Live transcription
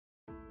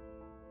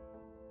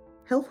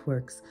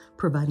HealthWorks,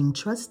 providing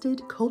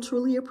trusted,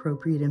 culturally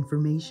appropriate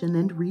information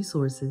and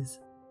resources.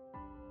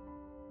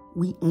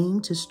 We aim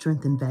to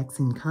strengthen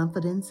vaccine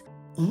confidence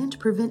and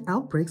prevent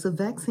outbreaks of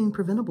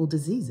vaccine-preventable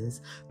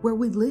diseases where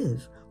we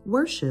live,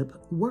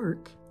 worship,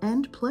 work,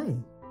 and play.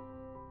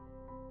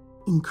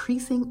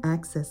 Increasing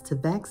access to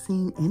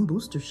vaccine and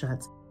booster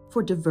shots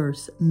for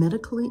diverse,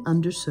 medically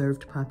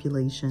underserved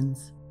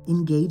populations.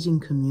 Engaging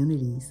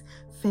communities,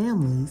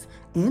 families,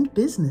 and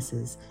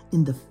businesses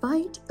in the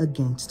fight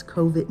against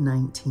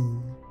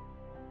COVID-19.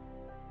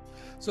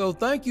 So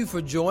thank you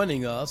for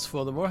joining us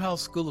for the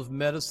Morehouse School of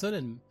Medicine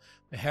and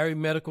Meharry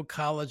Medical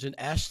College and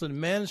Ashland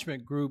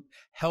Management Group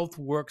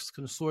HealthWorks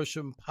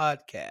Consortium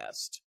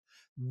podcast.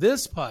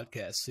 This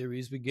podcast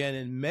series began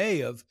in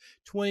May of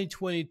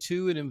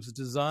 2022, and it was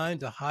designed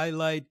to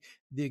highlight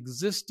the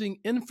existing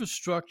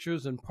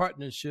infrastructures and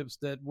partnerships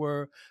that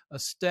were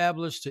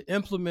established to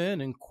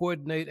implement and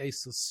coordinate a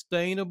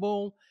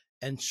sustainable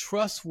and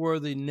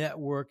trustworthy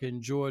network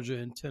in Georgia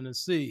and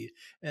Tennessee.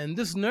 And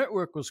this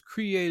network was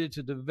created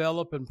to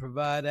develop and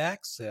provide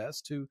access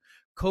to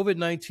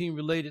COVID-19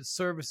 related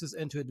services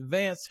and to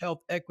advance health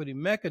equity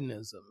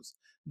mechanisms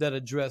that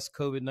address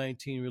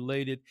COVID-19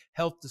 related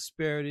health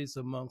disparities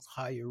amongst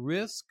higher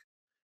risk,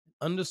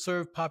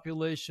 underserved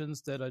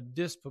populations that are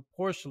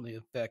disproportionately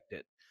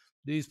affected.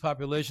 These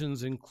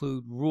populations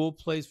include rural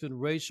placement,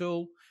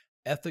 racial,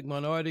 ethnic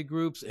minority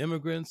groups,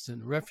 immigrants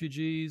and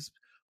refugees,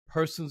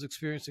 persons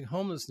experiencing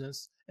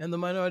homelessness, and the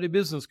minority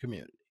business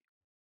community.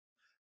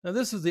 Now,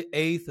 this is the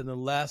 8th and the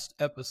last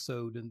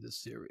episode in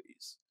this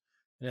series.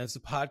 And as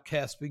the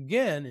podcast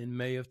began in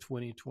May of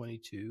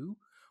 2022,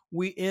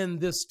 we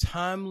end this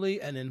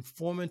timely and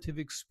informative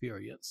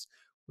experience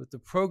with the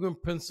program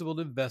principal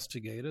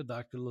investigator,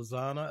 Dr.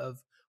 Lozana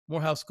of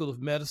Morehouse School of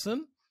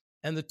Medicine,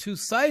 and the two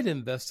site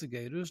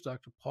investigators,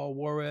 Dr. Paul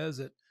Juarez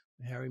at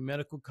Meharry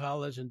Medical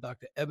College and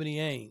Dr.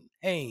 Ebony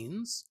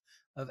Haynes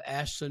of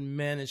Ashland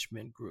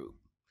Management Group.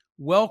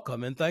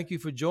 Welcome and thank you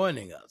for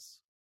joining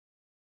us.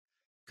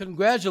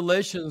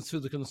 Congratulations to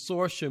the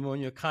consortium on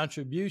your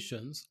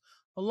contributions,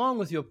 along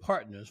with your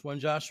partners, One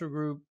Joshua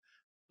Group,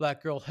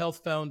 Black Girl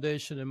Health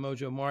Foundation, and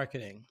Mojo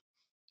Marketing.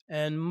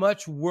 And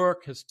much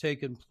work has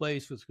taken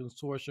place with the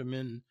consortium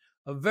in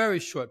a very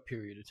short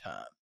period of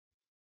time.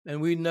 And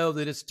we know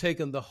that it's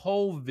taken the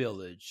whole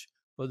village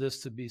for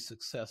this to be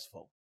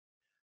successful.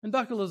 And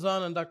Dr.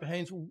 Lozana and Dr.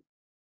 Haynes,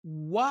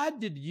 why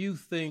did you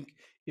think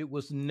it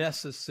was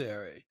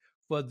necessary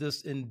for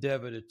this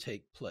endeavor to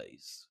take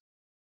place?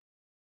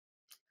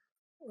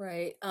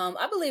 Right.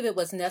 I believe it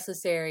was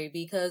necessary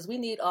because we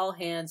need all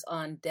hands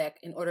on deck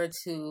in order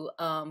to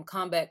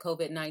combat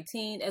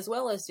COVID-19, as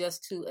well as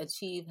just to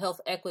achieve health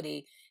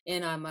equity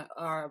in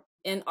our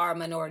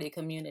minority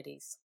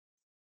communities.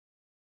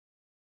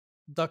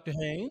 Dr.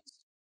 Haynes?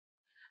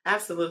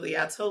 Absolutely.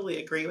 I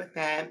totally agree with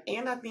that.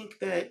 And I think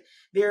that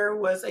there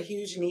was a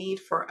huge need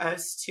for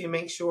us to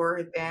make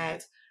sure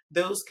that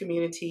those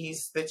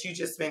communities that you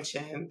just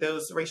mentioned,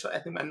 those racial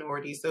ethnic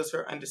minorities, those who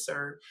are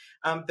underserved,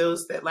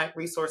 those that lack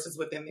resources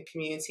within the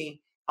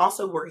community,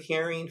 also were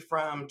hearing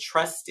from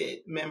trusted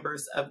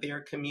members of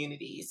their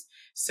communities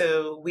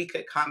so we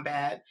could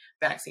combat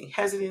vaccine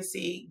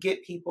hesitancy,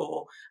 get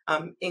people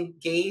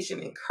engaged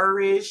and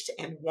encouraged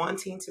and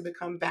wanting to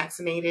become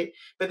vaccinated,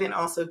 but then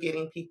also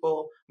getting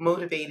people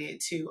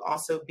motivated to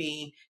also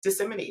be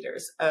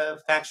disseminators of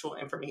factual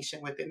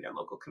information within their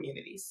local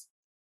communities.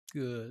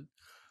 Good.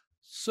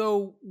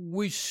 So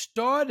we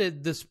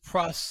started this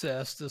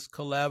process, this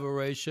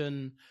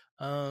collaboration,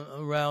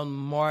 around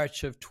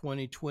March of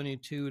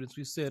 2022. And as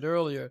we said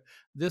earlier,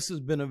 this has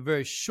been a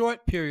very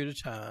short period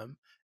of time,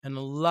 and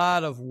a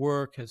lot of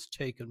work has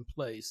taken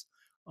place.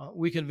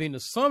 We convened a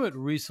summit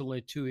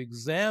recently to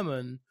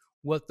examine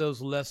what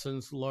those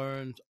lessons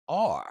learned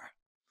are.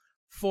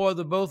 For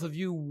the both of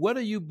you, what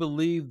do you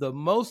believe the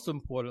most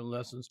important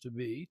lessons to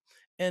be?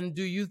 And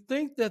do you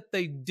think that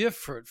they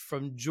differed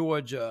from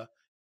Georgia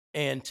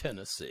and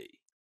Tennessee?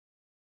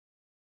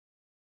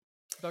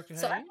 Dr.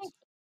 Haynes?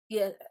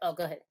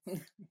 Go ahead.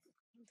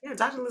 Yeah,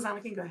 Dr.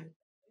 Lozana can go ahead.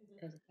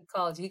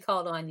 He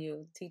called on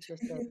you. Teacher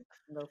said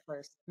go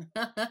first.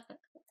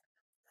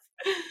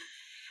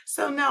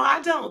 So no,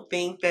 I don't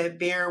think that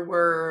there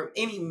were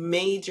any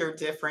major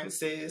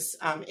differences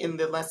in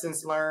the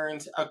lessons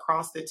learned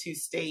across the two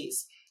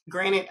states.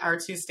 Granted, our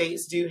two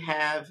states do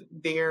have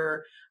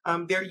their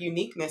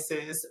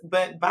uniquenesses,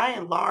 but by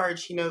and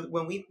large,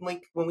 when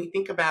we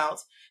think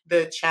about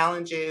the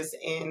challenges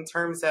in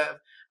terms of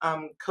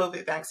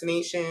COVID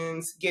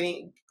vaccinations,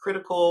 getting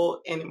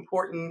critical and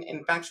important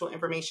and factual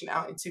information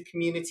out into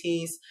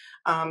communities,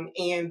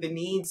 and the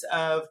needs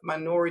of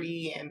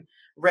minority and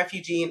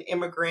refugee and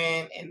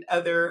immigrant and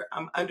other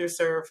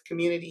underserved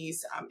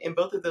communities in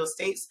both of those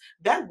states,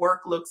 that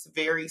work looks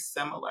very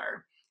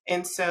similar.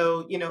 And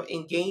so,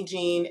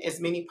 engaging as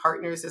many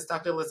partners as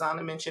Dr.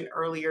 Lozana mentioned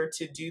earlier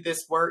to do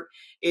this work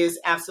is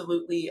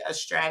absolutely a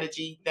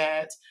strategy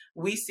that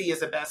we see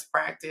as a best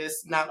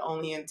practice, not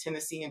only in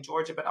Tennessee and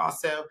Georgia, but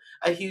also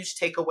a huge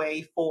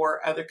takeaway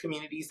for other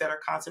communities that are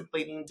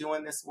contemplating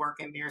doing this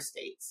work in their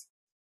states.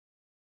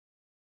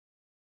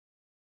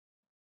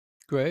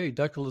 Great.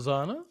 Dr.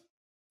 Lozana?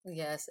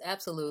 Yes,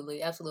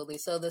 absolutely, absolutely.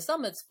 So the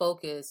summit's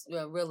focus,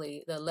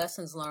 really, the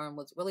lessons learned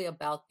was really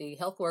about the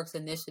HealthWorks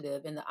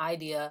initiative and the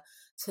idea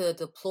to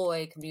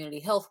deploy community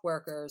health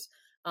workers,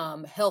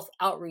 health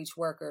outreach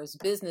workers,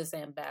 business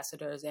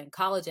ambassadors, and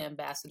college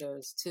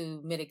ambassadors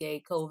to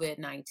mitigate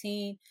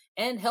COVID-19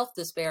 and health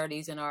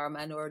disparities in our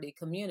minority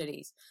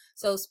communities.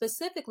 So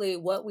specifically,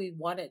 what we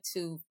wanted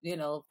to,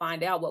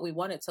 find out, what we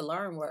wanted to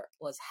learn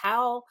was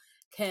how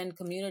can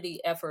community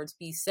efforts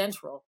be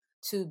central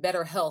to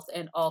better health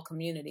in all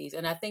communities.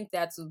 And I think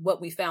that's what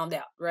we found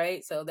out,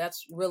 right? So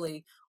that's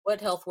really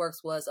what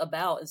HealthWorks was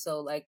about. And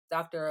so, like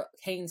Dr.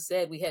 Haynes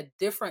said, we had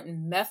different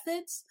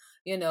methods.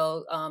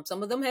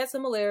 Some of them had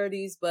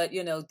similarities, but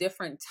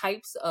different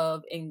types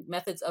of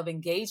methods of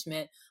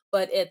engagement.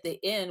 But at the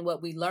end,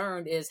 what we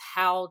learned is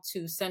how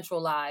to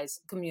centralize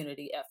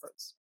community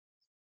efforts.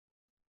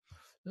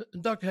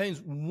 Dr.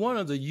 Haynes, one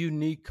of the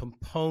unique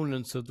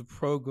components of the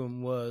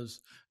program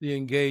was the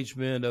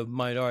engagement of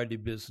minority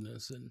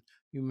business, and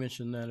you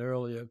mentioned that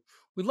earlier.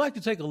 We'd like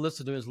to take a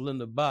listen to Ms.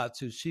 Linda Botts,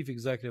 who's Chief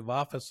Executive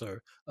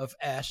Officer of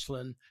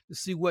Ashland, to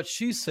see what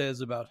she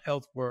says about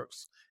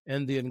HealthWorks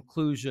and the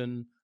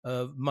inclusion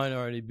of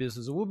minority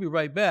business. And we'll be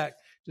right back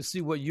to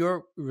see what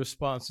your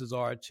responses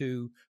are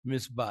to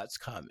Ms. Botts'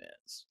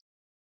 comments.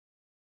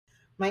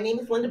 My name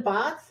is Linda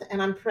Botts,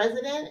 and I'm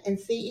President and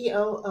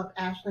CEO of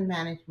Ashland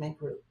Management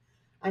Group.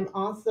 I'm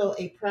also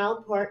a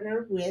proud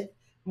partner with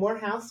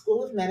Morehouse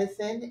School of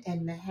Medicine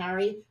and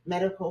Meharry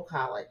Medical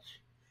College.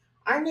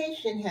 Our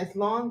nation has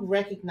long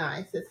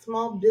recognized that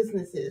small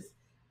businesses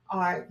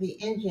are the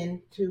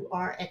engine to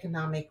our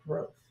economic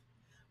growth.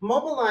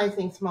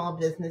 Mobilizing small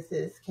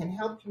businesses can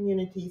help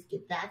communities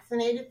get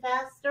vaccinated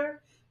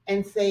faster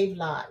and save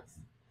lives.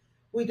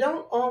 We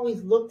don't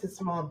always look to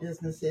small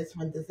businesses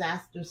when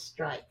disasters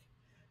strike,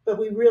 but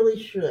we really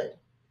should.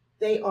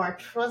 They are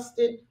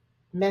trusted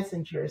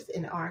messengers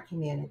in our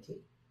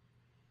community.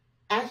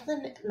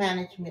 Ashland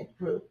Management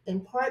Group,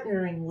 in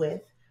partnering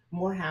with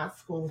Morehouse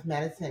School of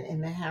Medicine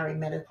and Meharry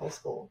Medical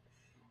School,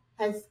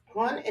 has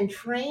gone and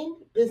trained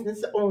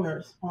business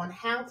owners on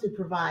how to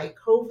provide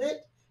COVID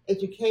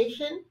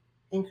education,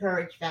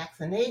 encourage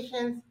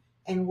vaccinations,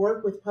 and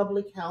work with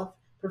public health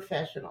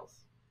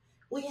professionals.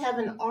 We have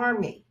an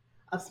army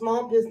of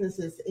small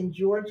businesses in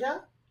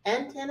Georgia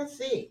and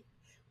Tennessee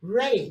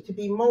ready to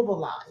be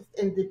mobilized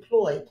and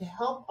deployed to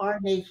help our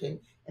nation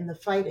in the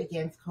fight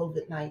against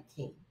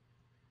COVID-19.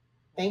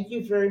 Thank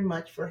you very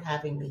much for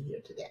having me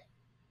here today.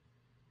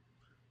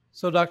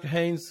 So, Dr.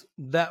 Haynes,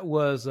 that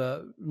was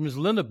Ms.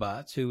 Linda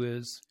Botts, who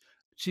is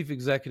Chief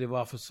Executive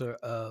Officer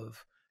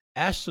of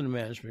Ashland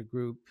Management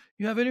Group.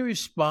 You have any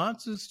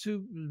responses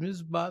to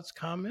Ms. Botts'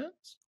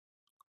 comments?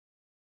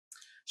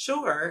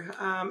 Sure.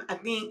 I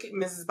think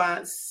Mrs.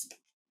 Botts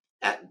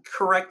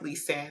correctly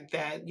said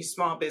that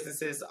small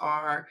businesses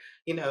are,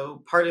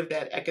 part of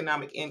that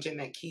economic engine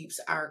that keeps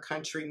our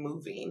country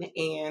moving.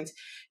 And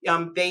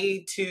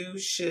they too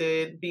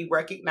should be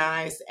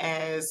recognized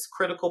as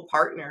critical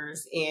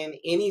partners in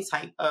any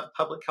type of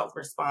public health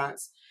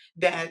response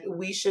that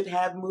we should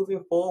have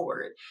moving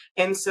forward.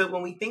 And so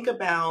when we think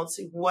about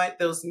what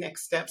those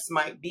next steps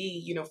might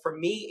be, for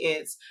me,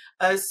 it's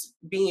us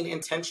being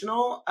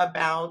intentional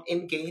about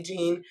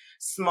engaging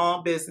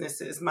small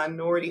businesses,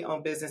 minority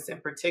owned business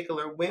in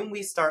particular, when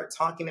we start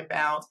talking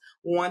about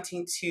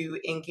wanting to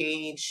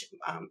engage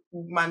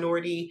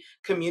minority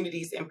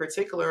communities in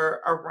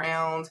particular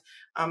around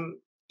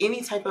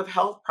any type of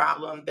health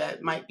problem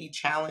that might be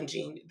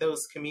challenging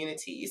those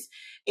communities.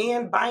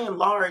 And by and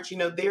large,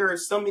 there are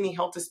so many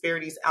health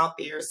disparities out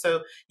there.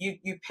 So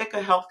you pick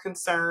a health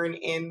concern,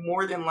 and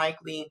more than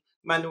likely,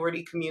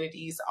 minority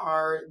communities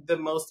are the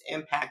most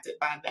impacted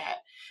by that.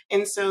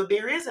 And so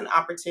there is an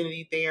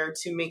opportunity there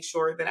to make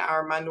sure that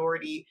our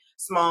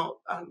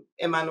small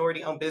and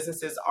minority owned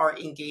businesses are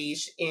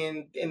engaged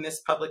in this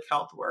public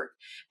health work.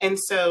 And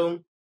so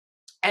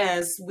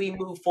as we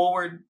move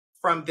forward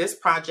from this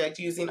project,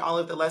 using all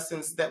of the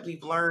lessons that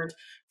we've learned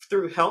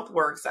through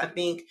HealthWorks, I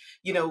think,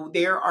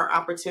 there are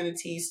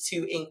opportunities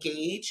to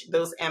engage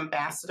those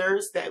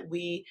ambassadors that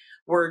we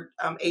were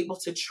able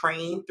to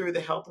train through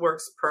the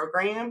HealthWorks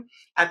program.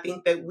 I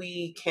think that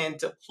we can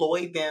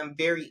deploy them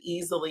very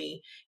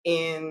easily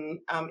in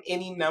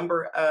any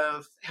number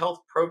of health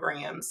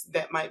programs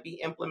that might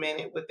be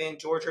implemented within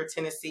Georgia or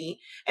Tennessee.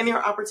 And there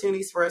are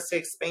opportunities for us to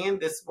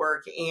expand this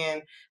work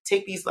and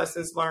take these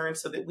lessons learned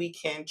so that we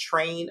can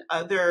train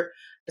other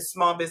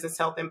small business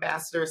health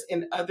ambassadors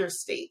in other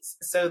states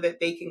so that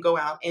they can go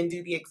out and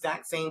do the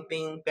exact same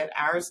thing that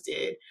ours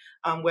did,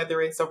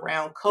 whether it's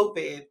around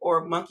COVID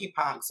or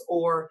monkeypox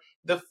or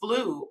the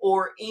flu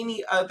or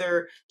any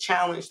other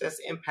challenge that's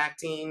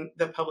impacting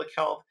the public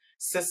health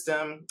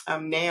system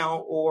now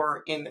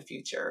or in the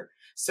future.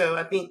 So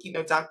I think,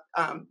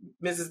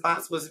 Mrs.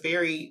 Botts was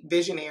very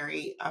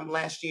visionary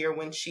last year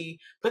when she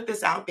put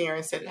this out there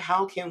and said,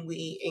 how can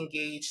we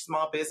engage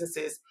small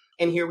businesses?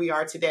 And here we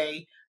are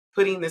today,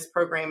 putting this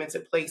program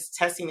into place,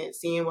 testing it,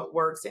 seeing what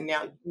works. And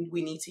now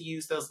we need to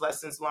use those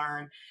lessons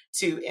learned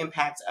to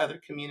impact other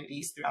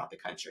communities throughout the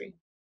country.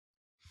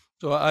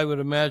 So I would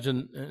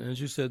imagine,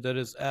 as you said, that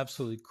it's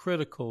absolutely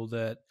critical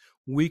that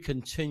we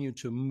continue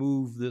to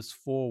move this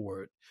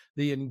forward.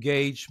 The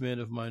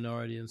engagement of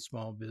minority and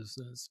small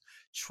business,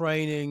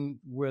 training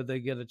where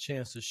they get a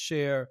chance to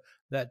share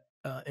that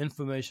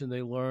information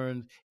they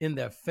learned in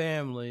their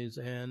families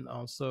and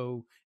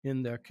also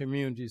in their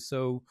communities.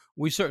 So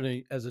we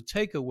certainly, as a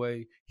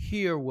takeaway,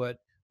 hear what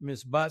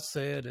Ms. Bott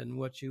said and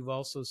what you've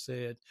also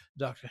said,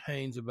 Dr.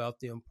 Haynes, about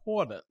the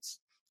importance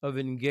of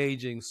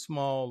engaging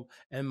small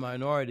and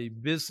minority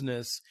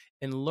business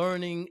in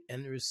learning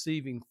and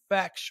receiving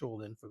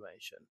factual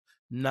information,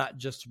 not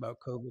just about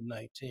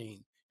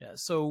COVID-19. Yeah,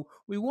 so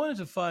we wanted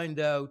to find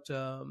out,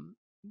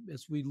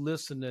 as we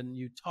listened and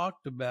you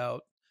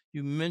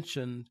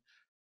mentioned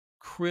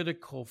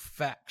critical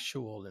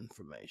factual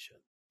information.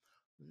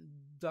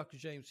 Dr.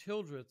 James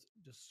Hildreth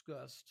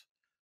discussed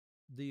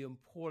the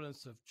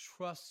importance of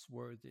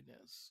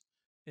trustworthiness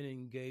in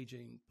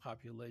engaging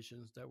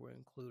populations that were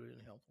included in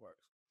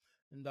HealthWorks.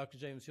 And Dr.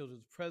 James Hildreth,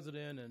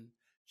 president and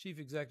chief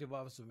executive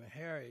officer of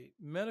Meharry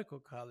Medical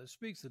College,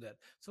 speaks to that.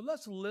 So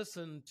let's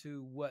listen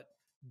to what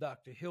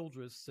Dr.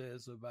 Hildreth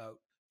says about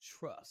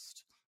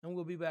trust. And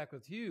we'll be back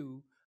with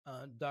you,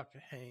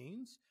 Dr.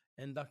 Haynes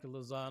and Dr.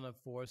 Lozana,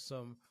 for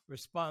some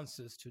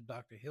responses to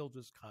Dr.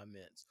 Hildreth's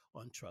comments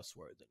on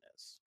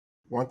trustworthiness.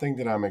 One thing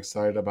that I'm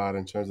excited about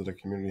in terms of the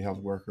community health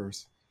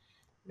workers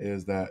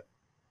is that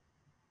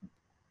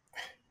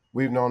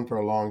we've known for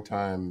a long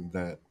time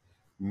that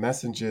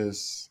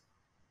messages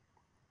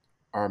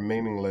are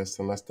meaningless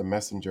unless the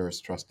messenger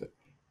is trusted.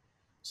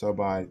 So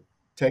by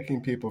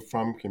taking people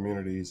from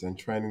communities and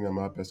training them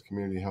up as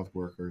community health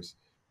workers,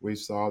 we've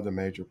solved a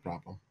major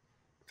problem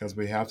because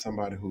we have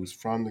somebody who's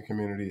from the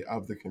community,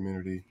 of the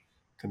community,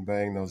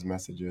 conveying those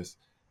messages.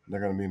 They're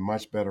going to be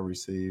much better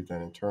received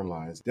and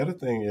internalized. The other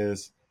thing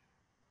is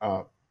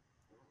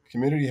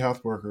community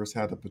health workers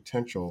have the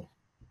potential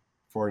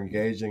for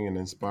engaging and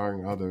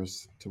inspiring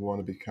others to want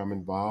to become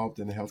involved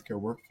in the healthcare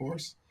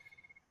workforce.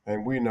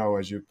 And we know,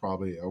 as you're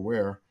probably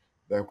aware,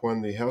 that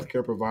when the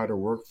healthcare provider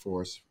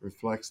workforce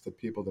reflects the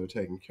people they're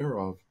taking care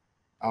of,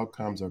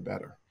 outcomes are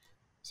better.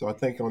 So I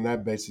think on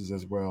that basis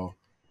as well,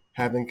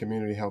 having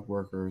community health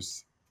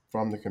workers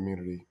from the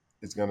community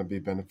is going to be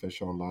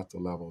beneficial on lots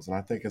of levels. And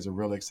I think is a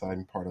really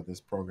exciting part of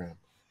this program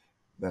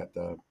that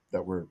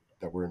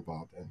we're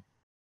involved in.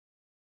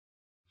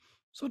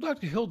 So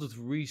Dr. Hildreth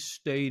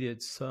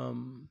restated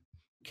some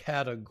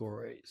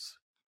categories.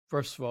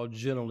 First of all,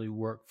 generally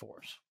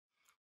workforce.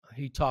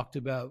 He talked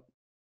about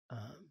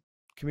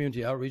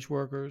community outreach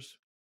workers,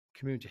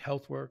 community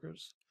health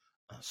workers,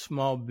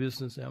 small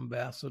business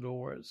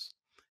ambassadors,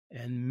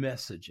 and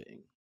messaging.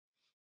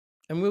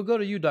 And we'll go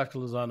to you, Dr.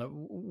 Lozana.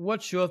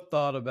 What's your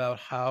thought about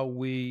how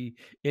we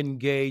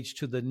engage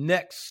to the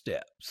next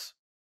steps?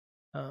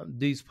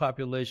 These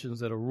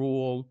populations that are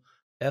rural,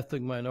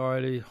 ethnic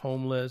minority,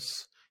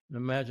 homeless. And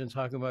imagine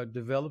talking about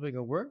developing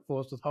a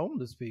workforce with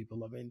homeless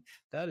people. I mean,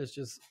 that is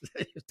just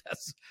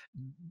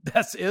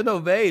that's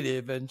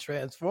innovative and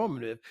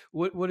transformative.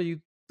 What do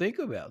you think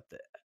about that?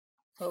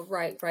 Oh,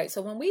 right.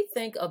 So when we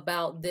think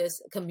about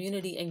this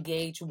community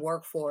engaged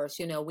workforce,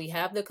 we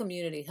have the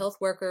community health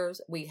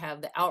workers, we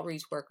have the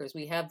outreach workers,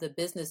 we have the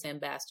business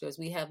ambassadors,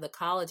 we have the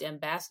college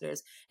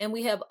ambassadors, and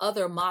we have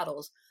other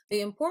models.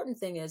 The important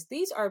thing is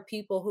these are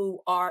people who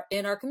are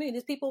in our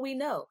communities, people we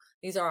know.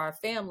 These are our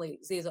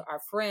families. These are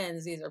our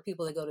friends. These are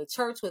people that go to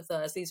church with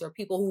us. These are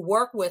people who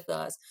work with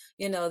us,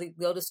 they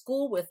go to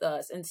school with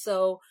us. And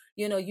so,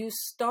 you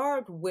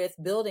start with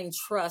building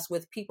trust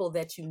with people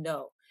that you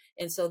know.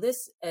 And so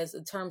this, as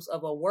in terms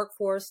of a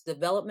workforce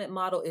development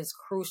model, is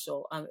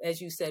crucial. As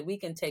you said, we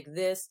can take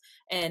this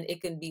and it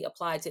can be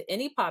applied to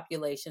any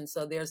population.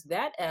 So there's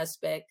that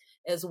aspect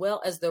as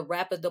well as the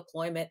rapid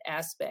deployment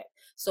aspect.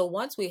 So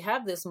once we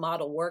have this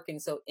model working,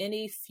 so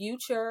any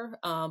future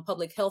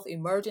public health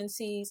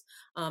emergencies,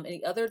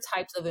 any other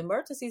types of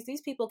emergencies,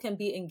 these people can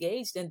be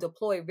engaged and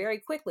deployed very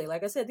quickly.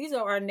 Like I said, these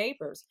are our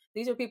neighbors.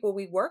 These are people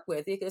we work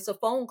with. It's a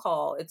phone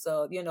call. It's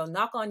a,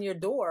 knock on your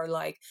door,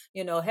 like,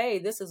 hey,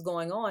 this is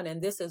going on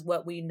and this is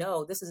what we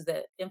know. This is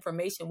the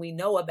information we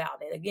know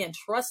about it. Again,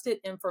 trusted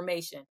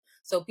information.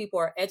 So people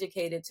are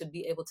educated to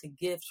be able to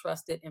give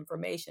trusted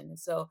information. And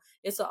so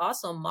it's an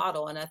awesome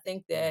model. And I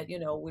think that,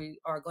 we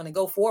are going to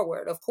go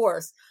forward, of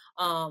course,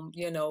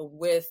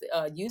 with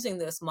using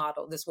this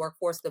model, this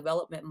workforce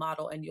development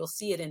model, and you'll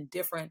see it in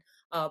different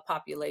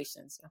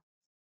populations.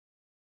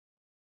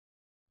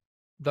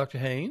 Dr.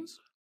 Haynes?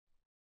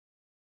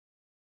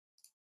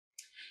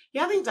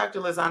 Yeah, I think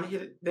Dr. Lozana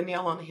hit the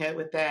nail on the head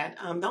with that.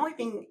 The only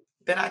thing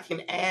that I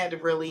can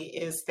add really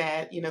is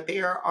that,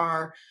 there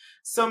are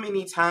so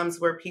many times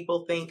where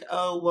people think,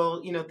 oh,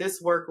 well,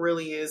 this work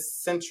really is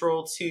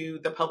central to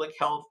the public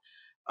health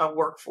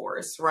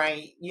workforce,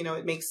 right?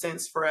 It makes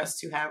sense for us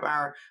to have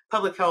our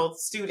public health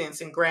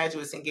students and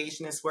graduates engaged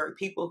in this work,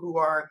 people who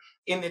are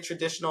in the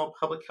traditional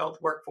public health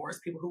workforce,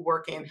 people who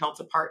work in health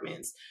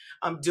departments,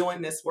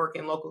 doing this work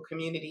in local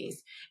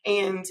communities.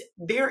 And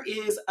there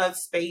is a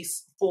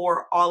space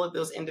for all of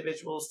those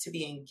individuals to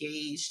be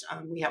engaged.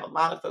 We have a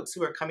lot of folks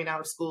who are coming out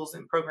of schools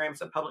and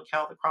programs of public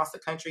health across the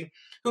country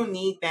who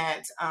need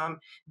that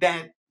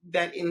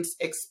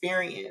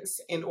experience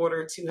in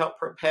order to help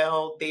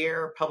propel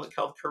their public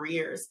health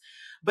careers.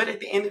 But at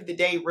the end of the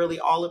day, really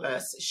all of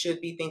us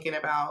should be thinking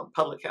about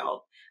public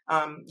health.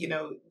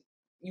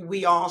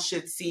 We all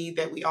should see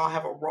that we all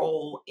have a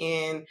role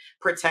in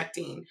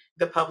protecting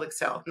the public's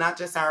health, not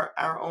just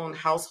our own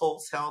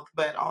household's health,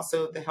 but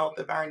also the health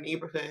of our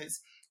neighborhoods,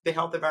 the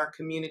health of our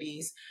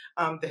communities,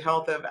 the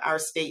health of our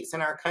states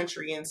and our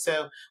country. And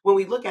so when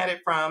we look at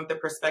it from the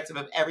perspective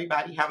of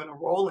everybody having a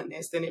role in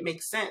this, then it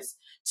makes sense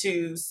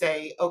to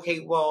say, okay,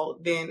 well,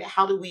 then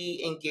how do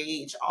we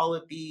engage all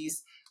of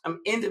these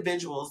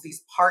individuals,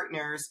 these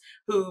partners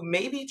who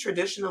maybe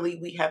traditionally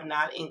we have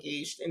not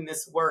engaged in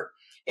this work?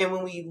 And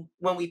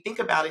when we think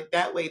about it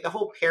that way, the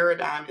whole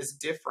paradigm is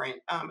different.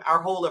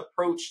 Our whole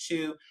approach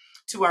to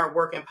our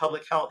work in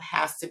public health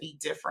has to be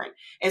different.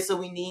 And so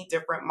we need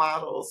different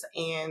models.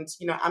 And,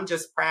 I'm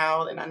just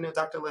proud, and I know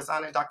Dr.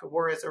 Lozano and Dr.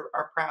 Juarez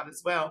are proud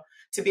as well,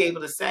 to be able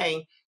to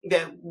say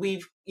that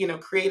we've,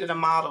 created a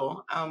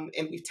model and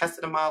we've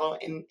tested a model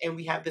and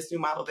we have this new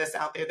model that's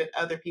out there that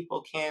other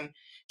people can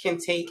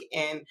take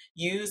and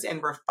use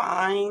and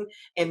refine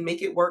and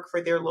make it work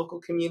for their local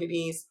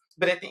communities.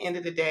 But at the end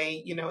of the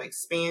day,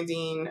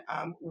 expanding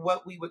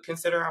what we would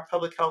consider our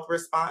public health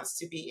response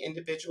to be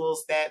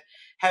individuals that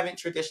haven't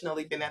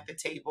traditionally been at the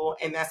table.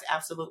 And that's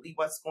absolutely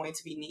what's going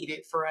to be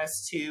needed for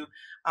us to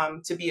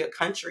be a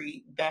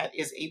country that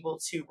is able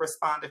to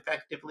respond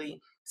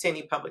effectively to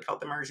any public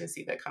health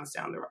emergency that comes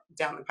down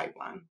the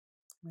pipeline.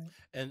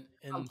 And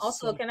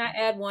also, can I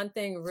add one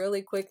thing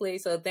really quickly?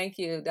 So thank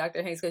you,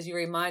 Dr. Haynes, because you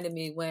reminded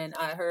me when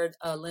I heard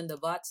Linda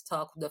Botts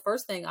talk, the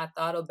first thing I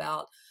thought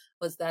about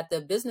was that the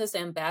business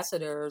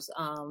ambassadors,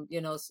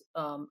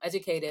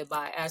 educated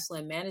by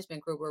Ashland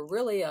Management Group, were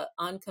really an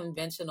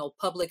unconventional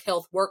public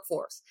health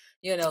workforce.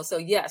 So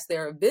yes,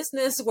 they're a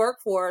business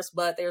workforce,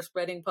 but they're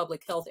spreading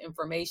public health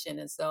information.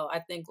 And so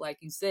I think, like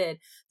you said,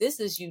 this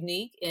is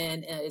unique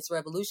and it's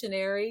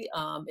revolutionary.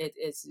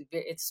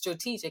 It's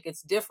strategic.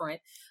 It's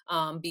different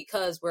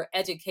because we're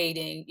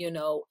educating,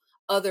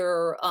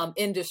 other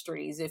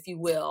industries, if you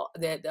will,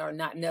 that are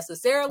not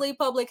necessarily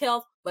public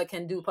health, but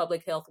can do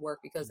public health work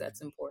because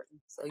that's important.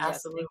 So yes,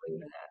 absolutely.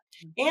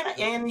 Thank you for that.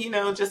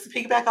 And just to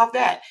piggyback off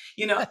that,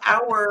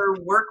 our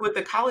work with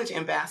the college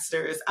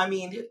ambassadors,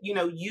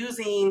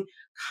 using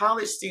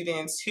college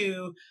students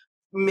who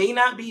may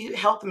not be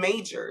health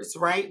majors,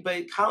 right?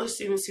 But college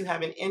students who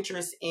have an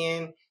interest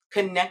in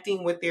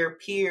connecting with their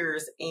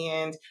peers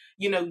and,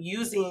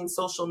 using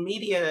social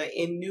media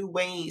in new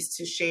ways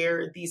to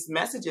share these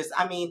messages.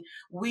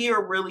 We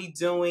are really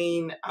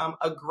doing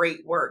a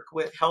great work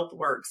with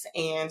HealthWorks.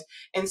 And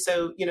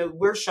so,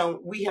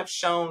 we have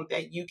shown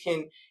that you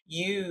can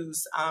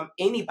use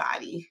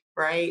anybody,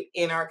 right,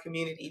 in our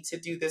community to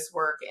do this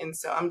work. And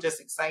so I'm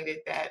just excited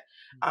that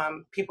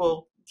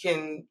people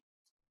can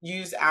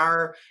use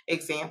our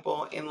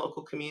example in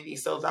local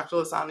communities. So Dr.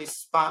 Lozano is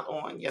spot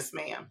on. Yes,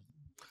 ma'am.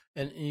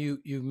 And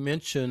you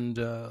mentioned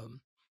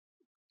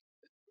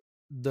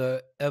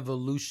the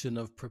evolution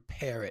of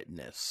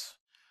preparedness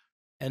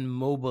and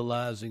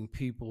mobilizing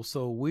people.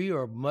 So we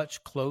are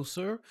much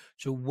closer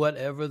to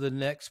whatever the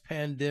next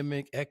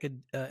pandemic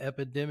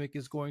epidemic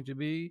is going to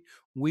be.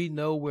 We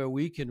know where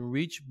we can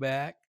reach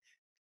back,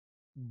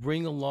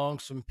 bring along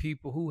some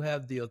people who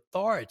have the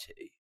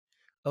authority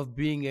of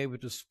being able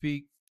to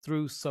speak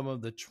through some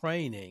of the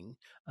training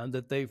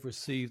that they've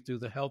received through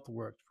the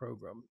HealthWorks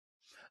program.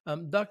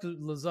 Dr.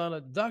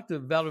 Lozano, Dr.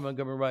 Valerie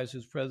Montgomery Rice,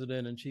 who's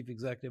president and chief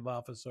executive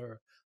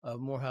officer of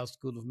Morehouse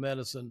School of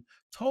Medicine,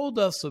 told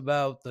us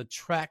about the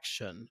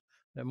traction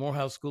that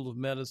Morehouse School of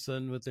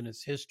Medicine, within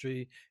its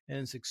history and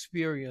its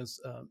experience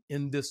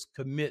in this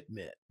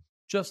commitment,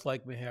 just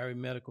like Meharry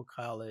Medical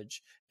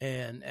College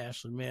and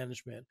Ashland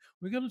Management.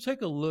 We're going to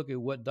take a look at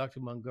what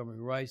Dr. Montgomery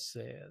Rice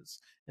says,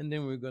 and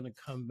then we're going to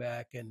come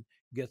back and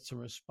get some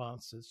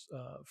responses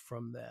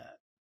from that.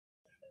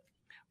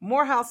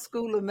 Morehouse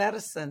School of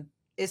Medicine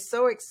is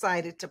so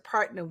excited to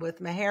partner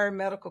with Meharry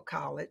Medical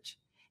College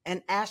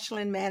and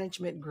Ashland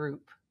Management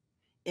Group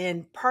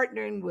in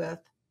partnering with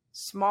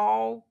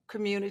small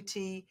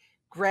community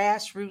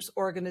grassroots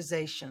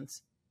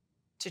organizations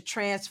to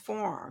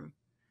transform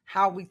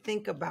how we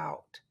think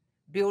about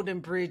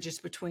building bridges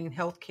between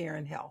healthcare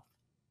and health.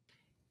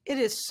 It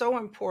is so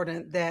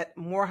important that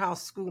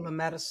Morehouse School of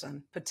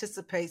Medicine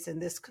participates in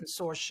this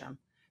consortium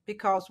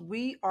because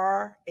we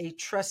are a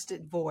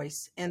trusted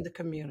voice in the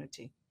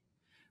community.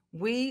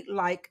 We,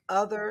 like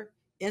other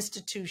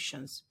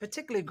institutions,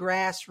 particularly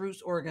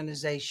grassroots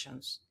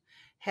organizations,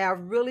 have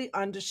really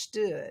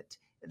understood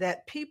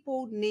that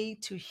people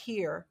need to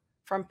hear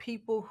from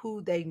people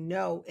who they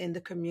know in the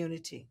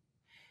community.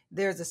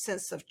 There's a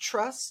sense of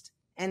trust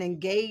and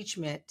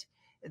engagement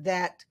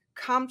that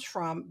comes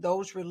from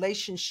those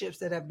relationships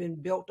that have been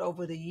built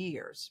over the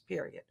years,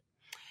 period.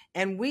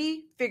 And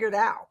we figured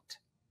out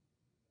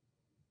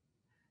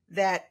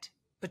that,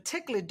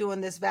 particularly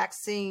during this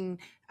vaccine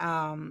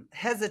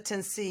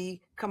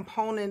hesitancy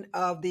component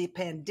of the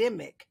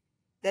pandemic,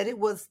 that it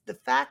was the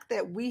fact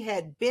that we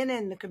had been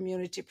in the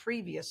community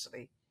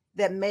previously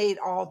that made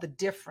all the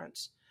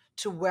difference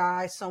to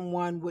why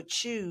someone would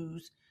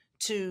choose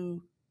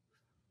to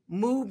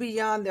move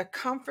beyond their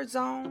comfort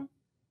zone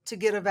to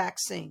get a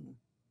vaccine.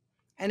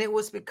 And it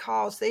was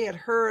because they had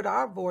heard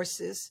our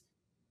voices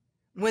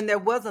when there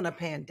wasn't a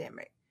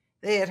pandemic.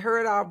 They had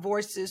heard our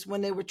voices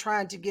when they were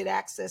trying to get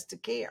access to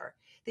care.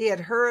 They had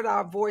heard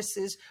our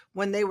voices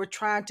when they were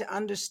trying to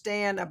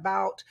understand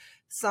about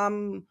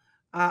some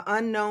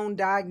unknown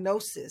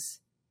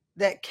diagnosis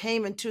that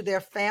came into their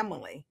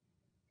family,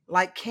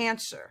 like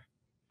cancer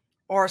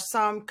or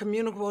some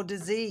communicable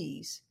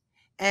disease.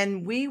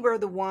 And we were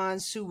the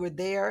ones who were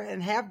there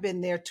and have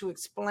been there to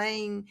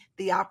explain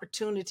the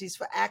opportunities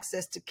for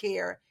access to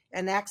care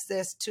and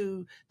access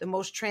to the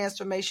most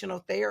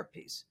transformational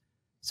therapies.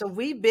 So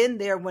we've been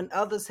there when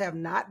others have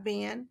not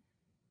been.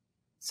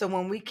 So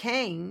when we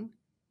came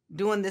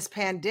during this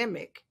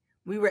pandemic,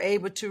 we were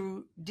able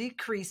to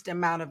decrease the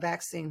amount of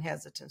vaccine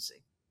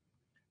hesitancy.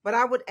 But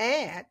I would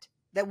add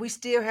that we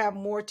still have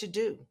more to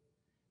do,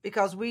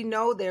 because we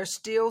know there's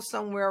still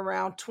somewhere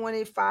around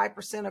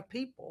 25% of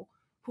people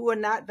who are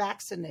not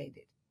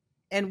vaccinated.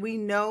 And we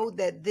know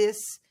that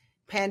this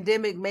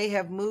pandemic may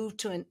have moved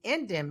to an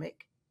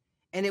endemic,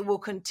 and it will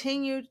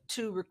continue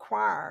to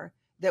require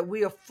that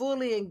we are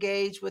fully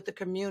engaged with the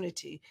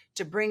community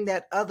to bring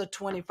that other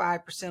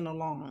 25%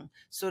 along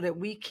so that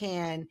we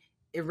can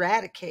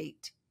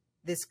eradicate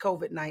this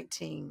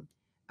COVID-19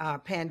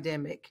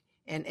 pandemic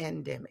and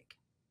endemic.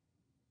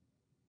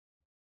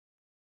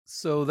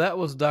 So that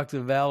was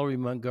Dr. Valerie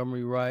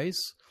Montgomery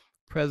Rice,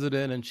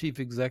 President and Chief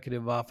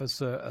Executive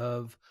Officer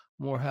of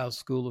Morehouse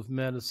School of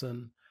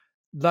Medicine.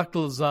 Dr.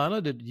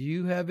 Lozana, did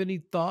you have any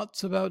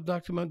thoughts about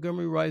Dr.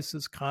 Montgomery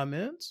Rice's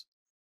comments?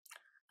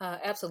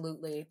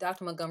 Absolutely.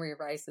 Dr. Montgomery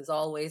Rice is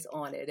always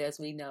on it, as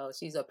we know.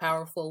 She's a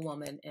powerful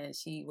woman, and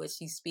what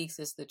she speaks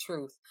is the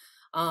truth.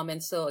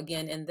 And so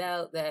again, in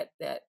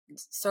that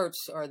search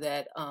or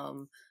that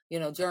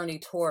journey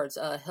towards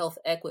health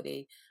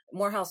equity,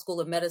 Morehouse School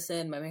of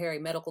Medicine,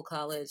 Meharry Medical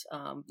College,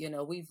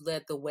 we've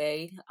led the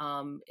way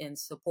in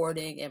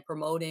supporting and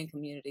promoting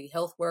community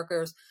health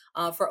workers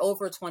for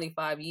over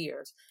 25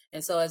 years.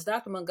 And so, as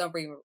Dr.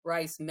 Montgomery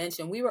Rice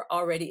mentioned, we were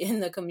already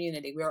in the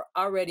community. We were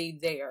already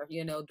there,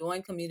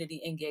 doing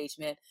community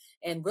engagement,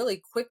 and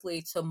really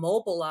quickly to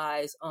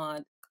mobilize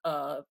on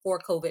for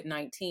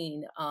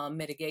COVID-19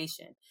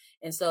 mitigation.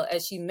 And so,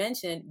 as she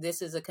mentioned,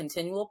 this is a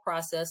continual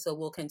process. So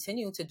we'll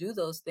continue to do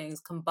those things,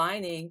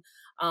 combining,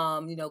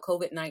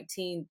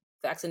 COVID-19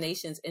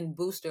 vaccinations and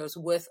boosters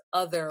with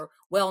other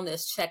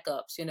wellness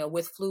checkups,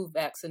 with flu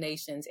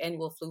vaccinations,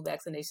 annual flu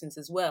vaccinations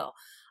as well.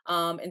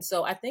 And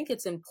so I think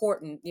it's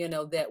important,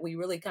 that we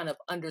really kind of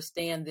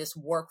understand this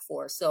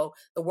workforce. So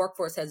the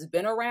workforce has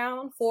been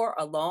around for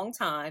a long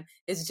time.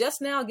 It's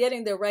just now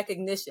getting the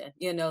recognition,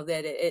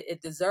 that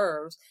it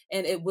deserves,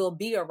 and it will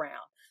be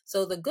around.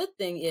 So the good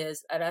thing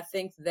is, and I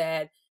think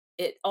that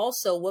it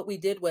also, what we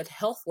did with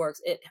HealthWorks,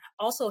 it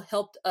also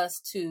helped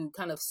us to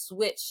kind of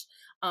switch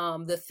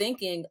the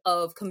thinking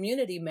of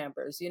community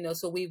members,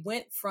 so we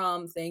went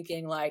from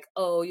thinking like,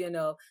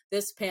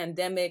 this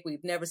pandemic,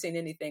 we've never seen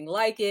anything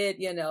like it,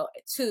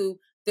 to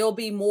there'll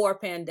be more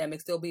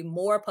pandemics, there'll be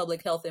more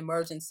public health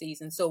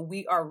emergencies. And so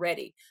we are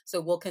ready.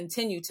 So we'll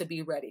continue to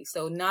be ready.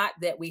 So not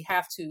that we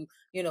have to,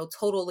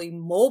 totally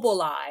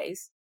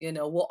mobilize,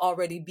 we'll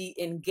already be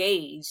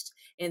engaged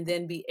and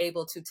then be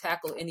able to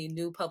tackle any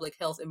new public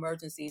health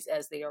emergencies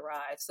as they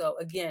arrive. So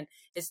again,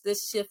 it's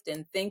this shift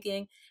in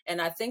thinking.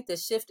 And I think the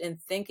shift in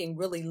thinking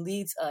really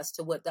leads us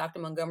to what Dr.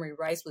 Montgomery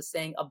Rice was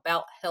saying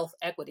about health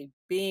equity,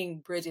 being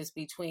bridges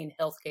between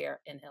healthcare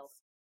and health.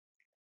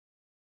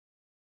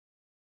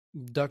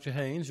 Dr.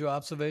 Haynes, your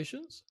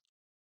observations?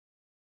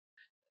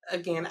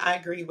 Again, I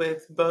agree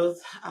with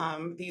both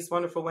these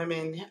wonderful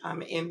women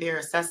in their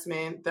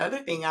assessment. The other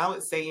thing I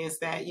would say is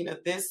that,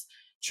 this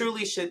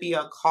truly should be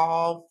a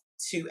call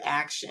to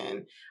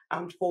action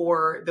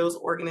for those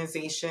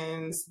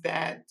organizations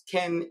that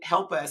can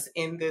help us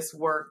in this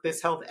work,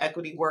 this health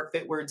equity work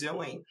that we're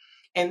doing.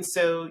 And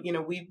so,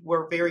 we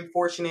were very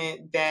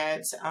fortunate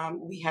that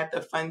we had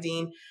the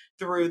funding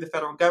through the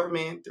federal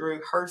government,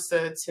 through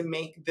HRSA, to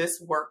make this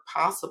work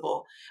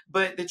possible.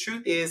 But the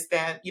truth is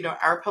that,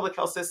 our public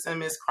health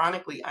system is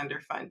chronically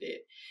underfunded.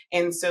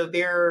 And so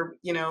there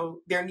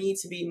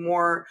needs to be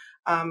more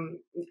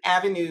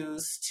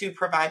avenues to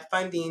provide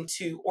funding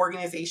to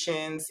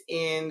organizations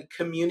in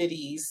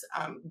communities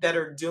that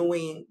are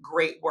doing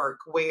great work,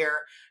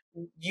 where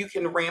you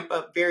can ramp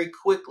up very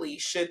quickly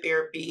should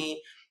there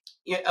be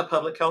a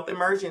public health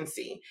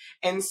emergency.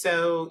 And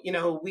so,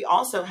 we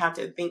also have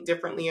to think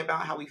differently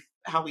about how we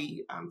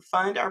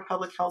fund our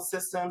public health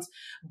systems.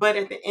 But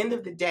at the end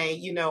of the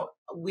day,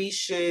 we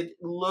should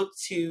look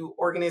to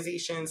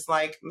organizations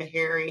like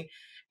Meharry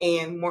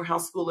and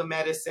Morehouse School of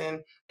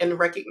Medicine and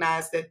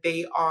recognize that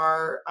they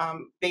are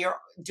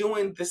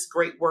doing this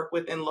great work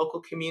within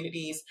local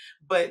communities,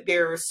 but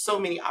there are so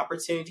many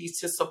opportunities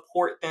to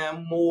support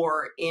them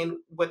more in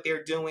what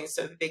they're doing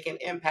so that they can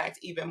impact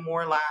even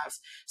more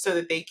lives, so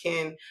that they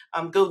can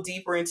go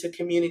deeper into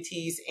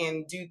communities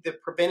and do the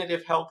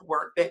preventative health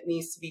work that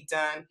needs to be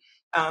done.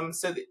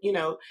 So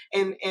that,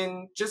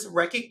 and just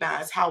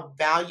recognize how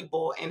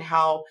valuable and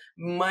how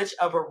much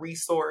of a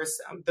resource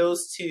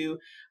those two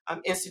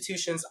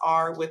institutions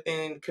are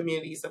within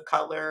communities of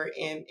color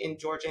in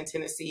Georgia and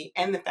Tennessee,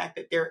 and the fact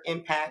that their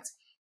impact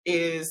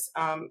is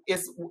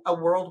a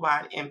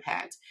worldwide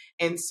impact.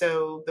 And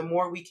so the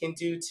more we can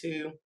do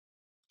to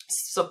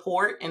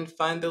support and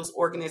fund those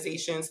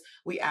organizations,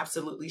 we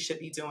absolutely should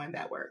be doing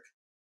that work.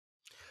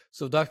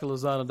 So Dr.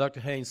 Lozano,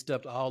 Dr. Haynes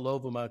stepped all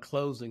over my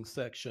closing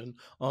section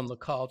on the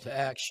call to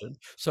action.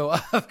 So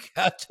I've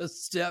got to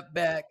step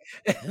back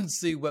and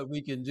see what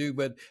we can do.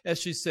 But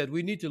as she said,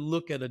 we need to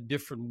look at a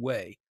different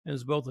way. And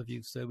as both of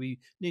you said, we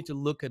need to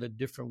look at a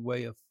different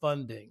way of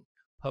funding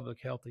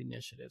public health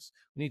initiatives.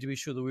 We need to be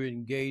sure that we're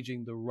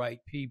engaging the right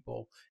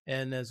people.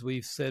 And as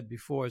we've said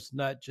before, it's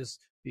not just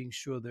being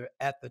sure they're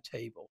at the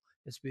table.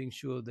 It's being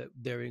sure that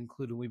they're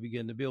included when we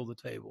begin to build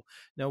the table.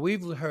 Now,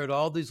 we've heard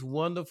all these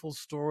wonderful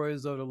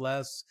stories over the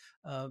last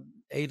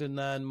 8 or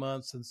 9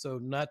 months, and so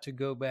not to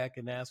go back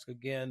and ask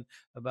again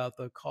about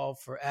the call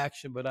for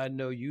action, but I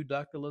know you,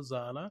 Dr.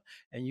 Lozano,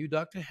 and you,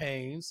 Dr.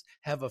 Haynes,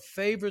 have a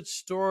favorite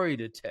story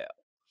to tell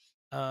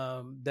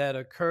that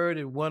occurred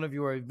at one of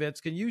your events.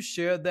 Can you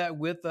share that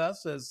with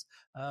us as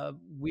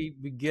we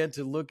begin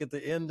to look at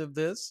the end of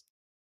this?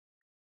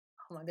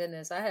 Oh my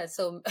goodness, I had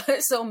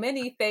so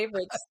many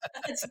favorite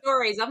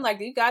stories. I'm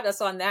like, you got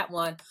us on that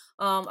one.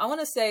 I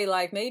want to say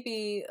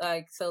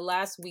so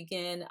last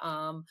weekend,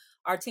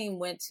 our team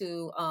went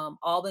to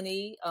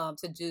Albany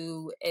to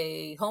do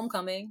a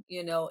homecoming,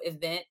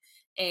 event.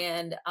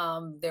 And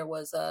there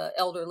was a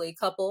elderly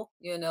couple,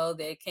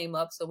 they came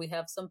up. So we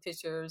have some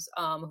pictures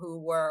who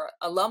were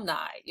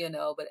alumni,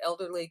 but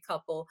elderly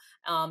couple.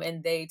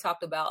 And they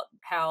talked about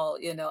how,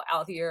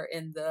 out here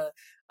in the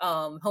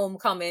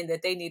homecoming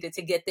that they needed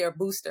to get their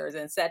boosters,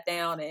 and sat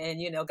down and,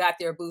 got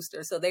their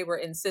boosters. So they were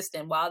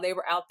insistent while they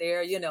were out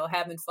there,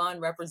 having fun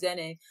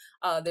representing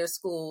their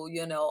school,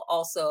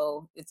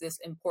 also it's this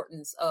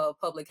importance of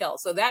public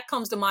health. So that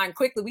comes to mind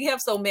quickly. We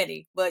have so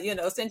many, but,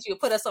 since you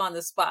put us on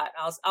the spot,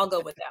 I'll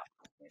go with that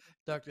one.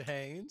 Dr.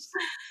 Haynes?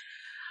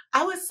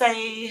 I would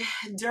say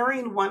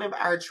during one of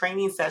our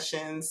training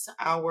sessions,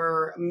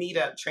 our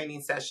meetup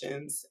training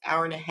sessions,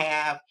 hour and a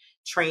half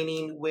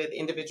training with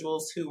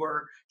individuals who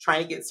were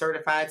trying to get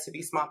certified to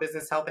be small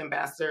business health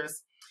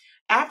ambassadors.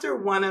 After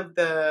one of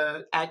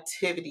the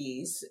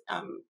activities,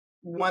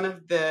 one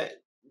of the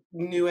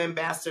new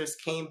ambassadors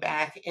came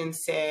back and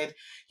said,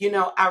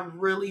 I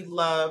really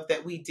love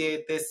that we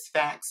did this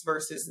facts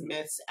versus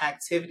myths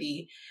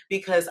activity,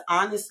 because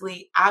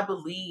honestly, I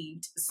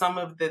believed some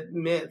of the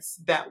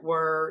myths that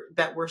were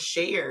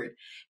shared.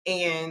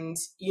 And,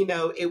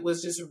 it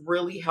was just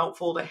really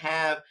helpful to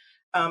have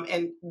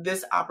and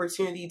this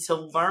opportunity to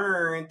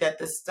learn that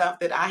the stuff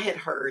that I had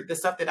heard, the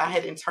stuff that I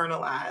had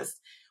internalized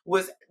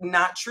was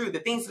not true. The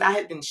things that I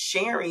had been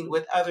sharing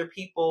with other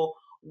people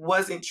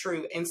wasn't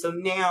true. And so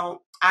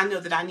now I know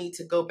that I need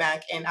to go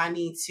back and I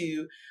need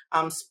to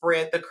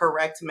spread the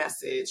correct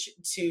message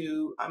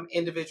to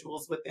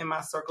individuals within my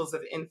circles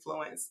of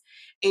influence.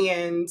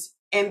 And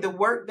the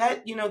work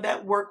that,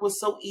 that work was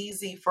so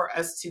easy for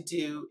us to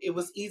do. It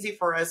was easy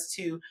for us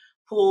to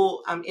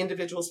pull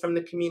individuals from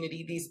the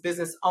community, these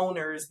business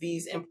owners,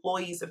 these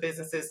employees of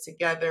businesses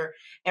together,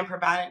 and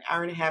provide an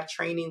hour and a half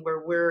training where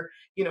we're,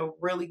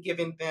 really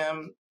giving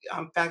them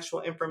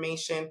factual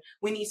information.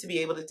 We need to be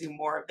able to do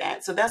more of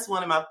that. So that's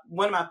one of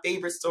my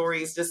favorite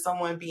stories, just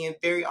someone being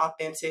very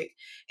authentic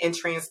and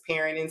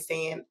transparent and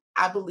saying,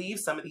 I believe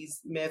some of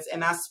these myths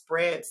and I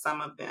spread some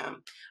of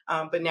them,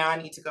 but now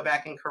I need to go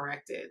back and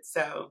correct it.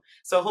 So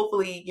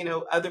hopefully,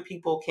 other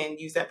people can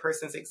use that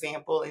person's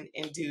example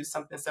and do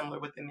something similar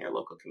within their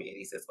local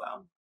communities as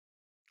well.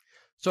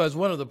 So as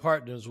one of the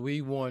partners,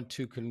 we want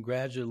to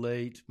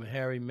congratulate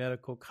Meharry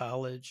Medical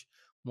College,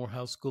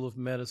 Morehouse School of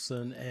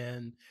Medicine,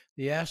 and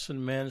the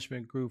Ashland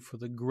Management Group for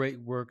the great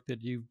work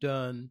that you've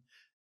done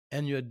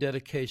and your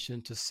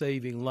dedication to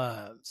saving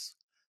lives.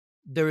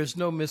 There is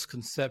no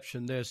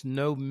misconception, there's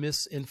no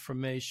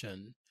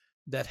misinformation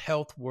that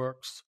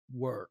HealthWorks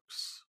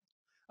works.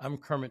 I'm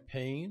Kermit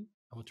Payne.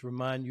 I want to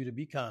remind you to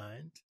be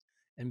kind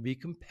and be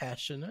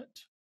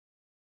compassionate,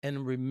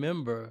 and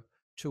remember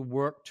to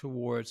work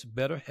towards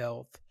better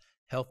health,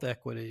 health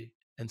equity,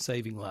 and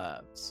saving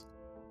lives.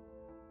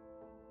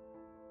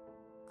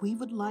 We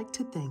would like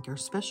to thank our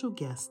special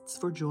guests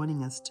for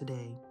joining us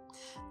today.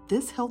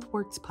 This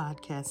HealthWorks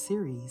podcast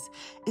series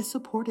is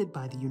supported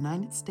by the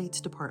United States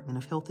Department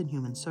of Health and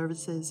Human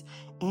Services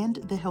and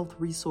the Health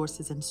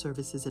Resources and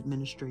Services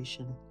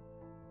Administration.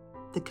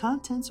 The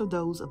contents are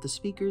those of the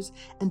speakers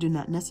and do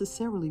not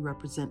necessarily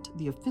represent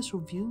the official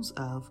views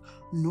of,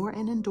 nor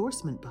an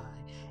endorsement by,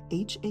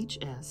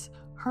 HHS,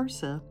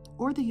 HRSA,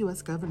 or the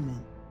U.S.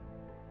 government.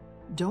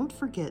 Don't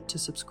forget to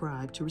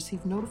subscribe to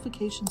receive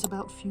notifications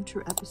about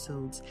future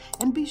episodes,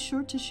 and be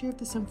sure to share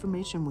this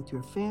information with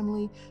your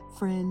family,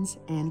 friends,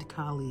 and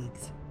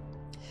colleagues.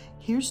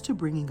 Here's to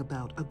bringing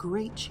about a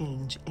great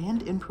change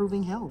and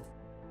improving health.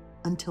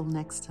 Until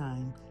next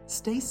time,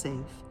 stay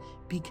safe,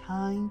 be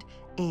kind,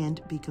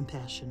 and be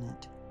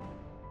compassionate.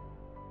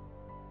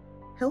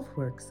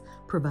 HealthWorks,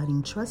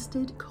 providing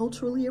trusted,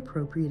 culturally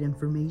appropriate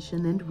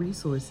information and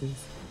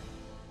resources.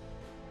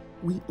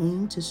 We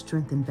aim to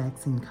strengthen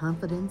vaccine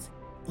confidence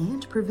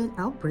and prevent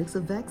outbreaks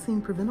of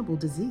vaccine-preventable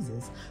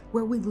diseases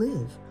where we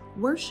live,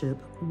 worship,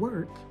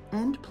 work,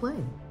 and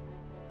play.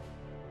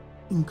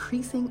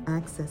 Increasing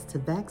access to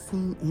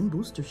vaccine and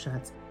booster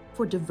shots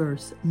for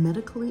diverse,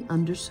 medically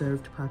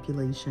underserved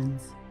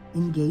populations.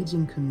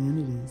 Engaging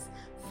communities,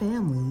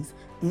 families,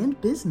 and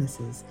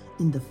businesses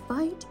in the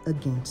fight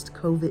against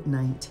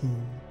COVID-19.